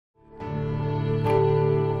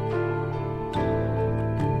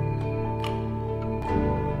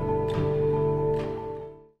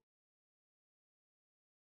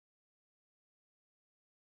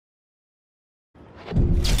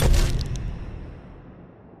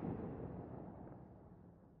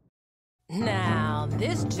Now,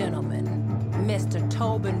 this gentleman, Mr.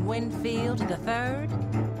 Tobin Winfield III,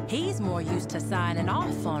 he's more used to signing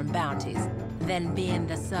off on bounties than being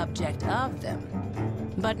the subject of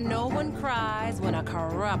them. But no one cries when a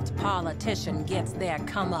corrupt politician gets their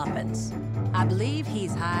comeuppance. I believe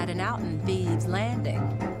he's hiding out in Thieves'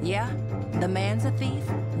 Landing. Yeah, the man's a thief,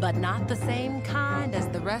 but not the same kind as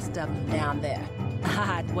the rest of them down there.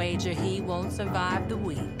 I'd wager he won't survive the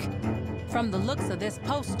week. From the looks of this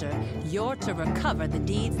poster, you're to recover the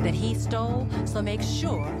deeds that he stole, so make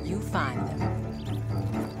sure you find them.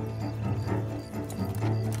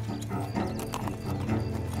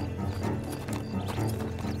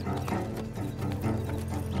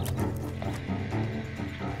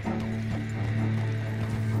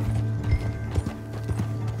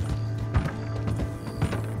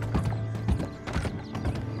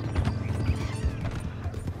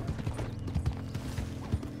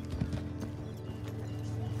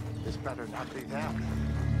 Better not be them.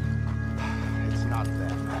 It's not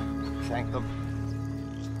them. Thank them.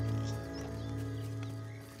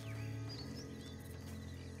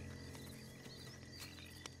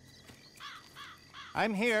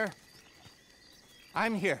 I'm here.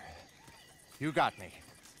 I'm here. You got me.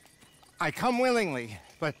 I come willingly,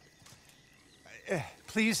 but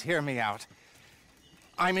please hear me out.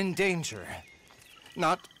 I'm in danger.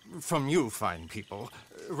 Not from you, fine people.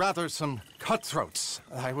 Rather some cutthroats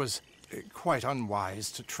I was quite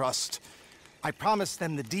unwise to trust. I promised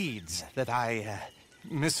them the deeds that I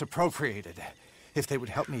misappropriated if they would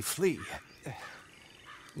help me flee.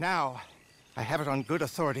 Now, I have it on good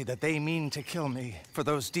authority that they mean to kill me for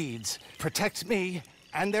those deeds. Protect me,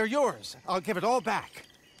 and they're yours. I'll give it all back.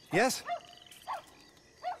 Yes?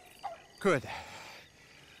 Good.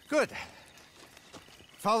 Good.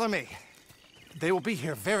 Follow me. They will be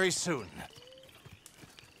here very soon.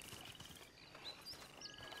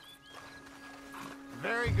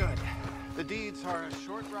 Very good. The deeds are a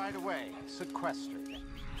short ride away, sequestered.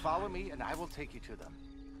 Follow me and I will take you to them.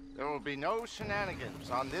 There will be no shenanigans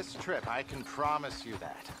on this trip, I can promise you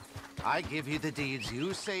that. I give you the deeds,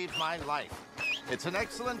 you saved my life. It's an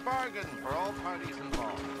excellent bargain for all parties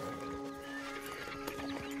involved.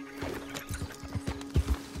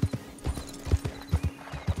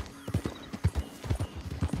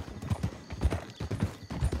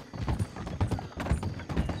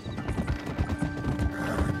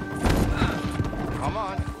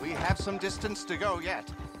 Some distance to go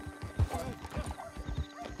yet.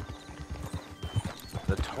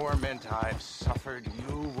 The torment I've suffered,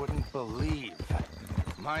 you wouldn't believe.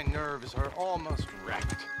 My nerves are almost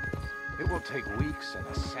wrecked. It will take weeks in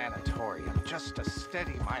a sanatorium just to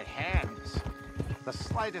steady my hands. The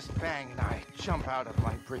slightest bang and I jump out of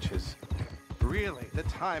my britches. Really, the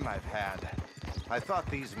time I've had. I thought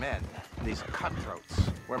these men, these cutthroats,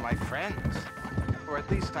 were my friends. Or at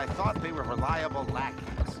least I thought they were reliable lackeys.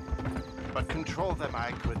 But control them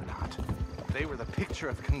I could not. They were the picture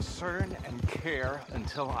of concern and care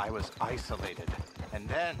until I was isolated. And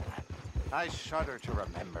then, I shudder to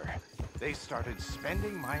remember, they started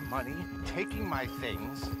spending my money, taking my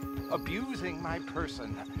things, abusing my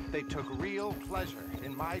person. They took real pleasure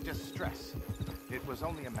in my distress. It was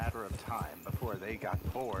only a matter of time before they got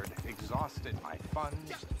bored, exhausted my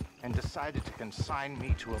funds, and decided to consign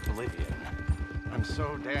me to oblivion. I'm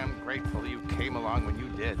so damn grateful you came along when you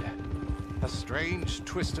did. A strange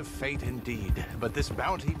twist of fate indeed, but this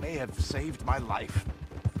bounty may have saved my life.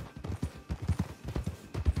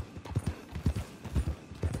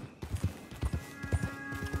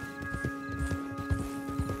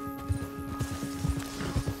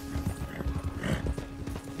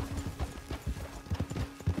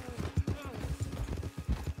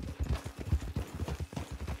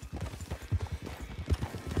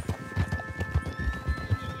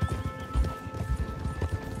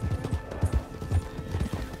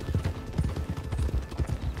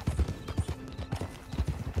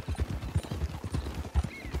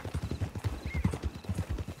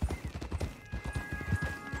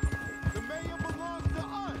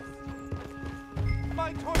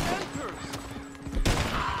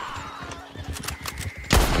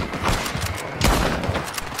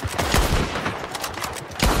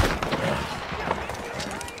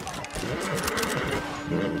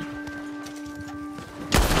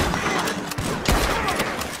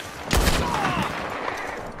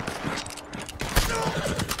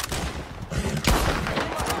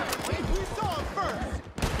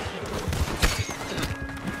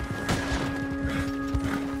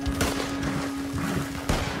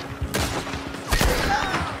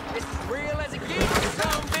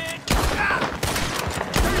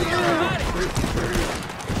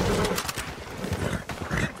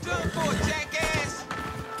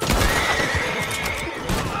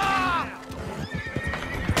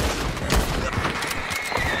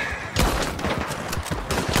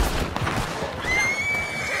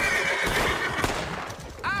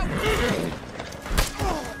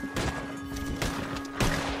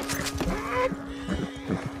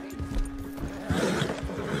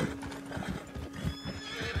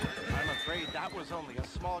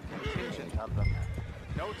 of them.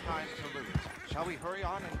 No time to lose. Shall we hurry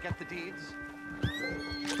on and get the deeds?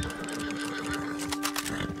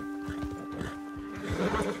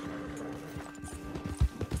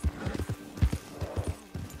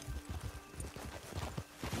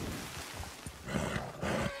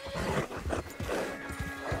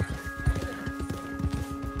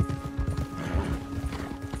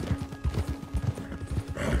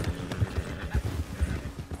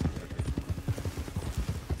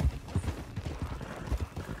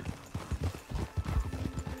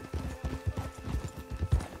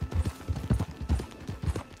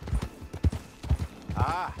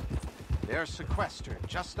 Ah, there's sequester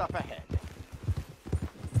just up ahead.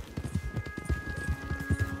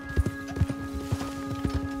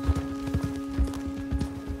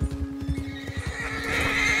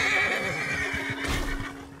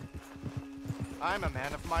 I'm a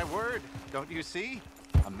man of my word, don't you see?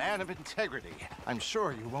 A man of integrity. I'm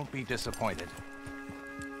sure you won't be disappointed.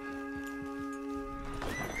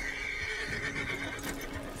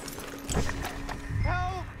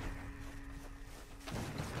 Help!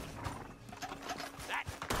 That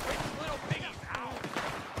rich little piggy! Ow!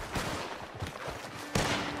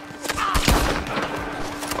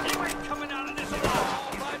 You ain't coming out of this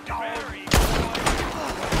alive, but very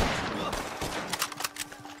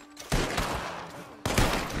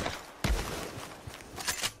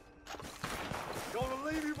Gonna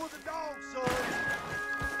leave you with the dog, son.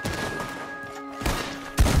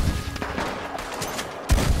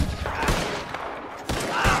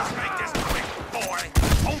 Let's make this quick, boy!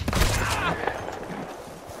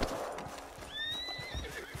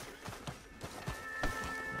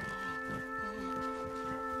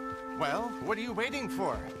 Well, what are you waiting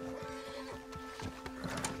for?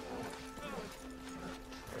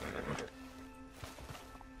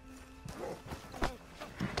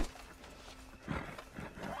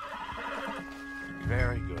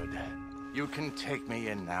 Very good. You can take me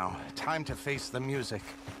in now. Time to face the music.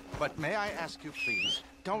 But may I ask you, please,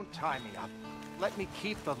 don't tie me up. Let me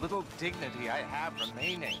keep the little dignity I have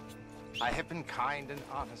remaining. I have been kind and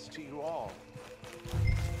honest to you all.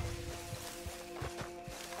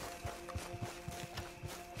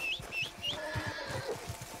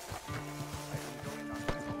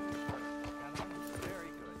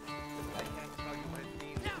 Very good. I can't tell you what it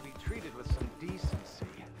means to be treated with some decency.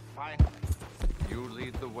 Finally, you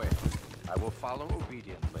lead the way. I will follow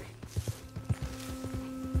obediently.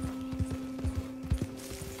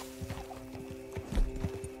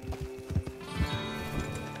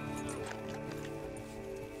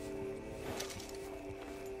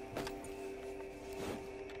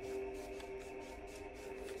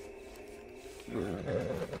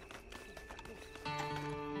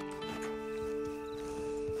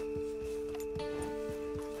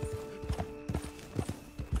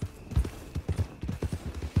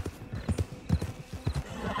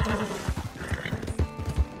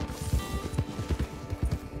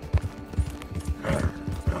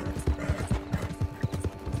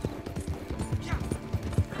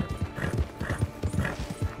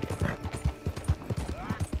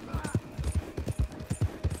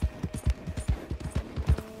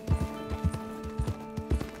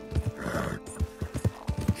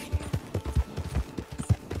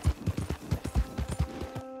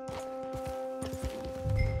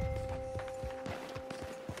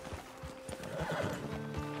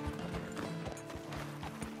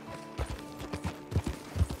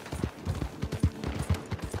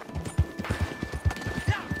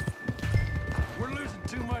 We're losing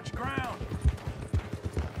too much ground.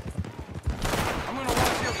 I'm gonna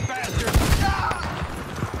watch you bastard.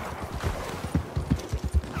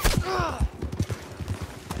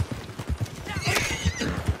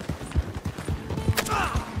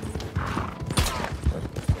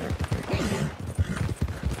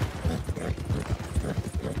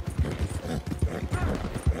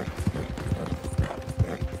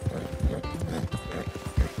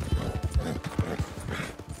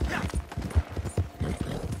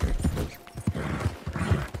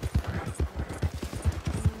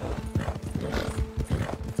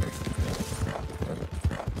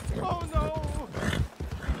 Oh no!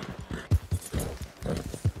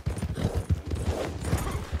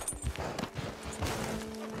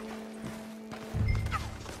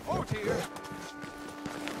 Oh dear!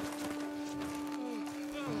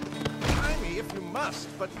 Try me if you must,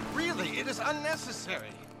 but really, it is unnecessary.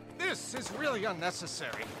 This is really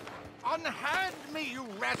unnecessary. Unhand me, you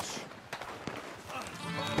wretch!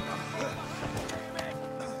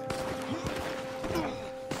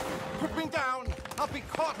 Put me down! I'll be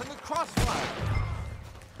caught in the crossfire!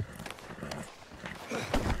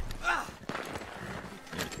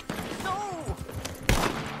 No!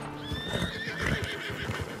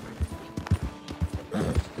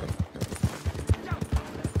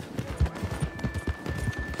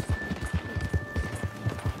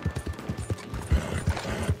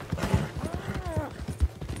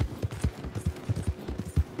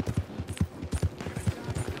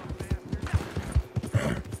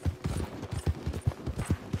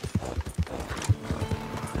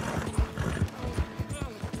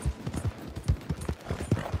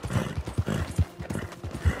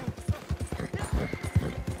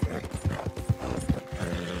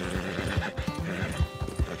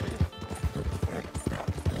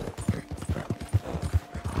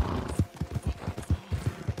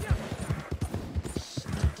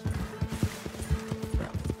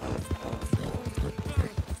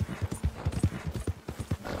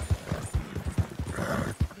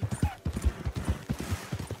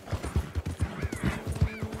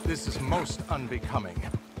 This is most unbecoming.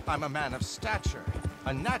 I'm a man of stature,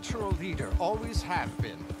 a natural leader, always have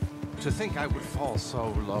been. To think I would fall so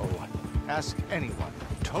low. Ask anyone.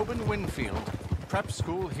 Tobin Winfield, prep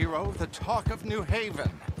school hero, the talk of New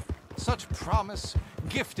Haven. Such promise,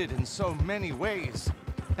 gifted in so many ways.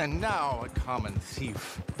 And now a common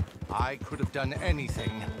thief. I could have done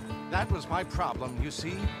anything. That was my problem, you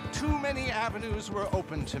see. Too many avenues were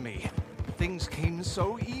open to me. Things came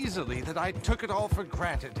so easily that I took it all for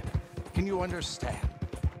granted. Can you understand?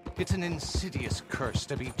 It's an insidious curse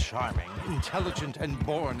to be charming, intelligent, and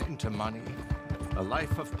born into money. A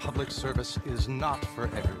life of public service is not for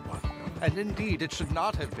everyone. And indeed, it should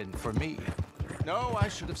not have been for me. No, I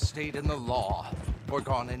should have stayed in the law, or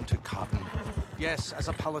gone into cotton. Yes, as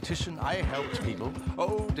a politician, I helped people.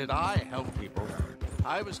 Oh, did I help people.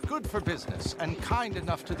 I was good for business, and kind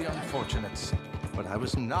enough to the unfortunates. But I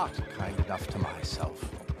was not kind enough to myself.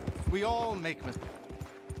 We all make mistakes.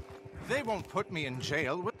 They won't put me in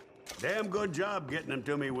jail. Damn good job getting them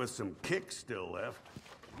to me with some kicks still left.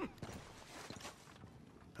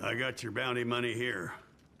 I got your bounty money here.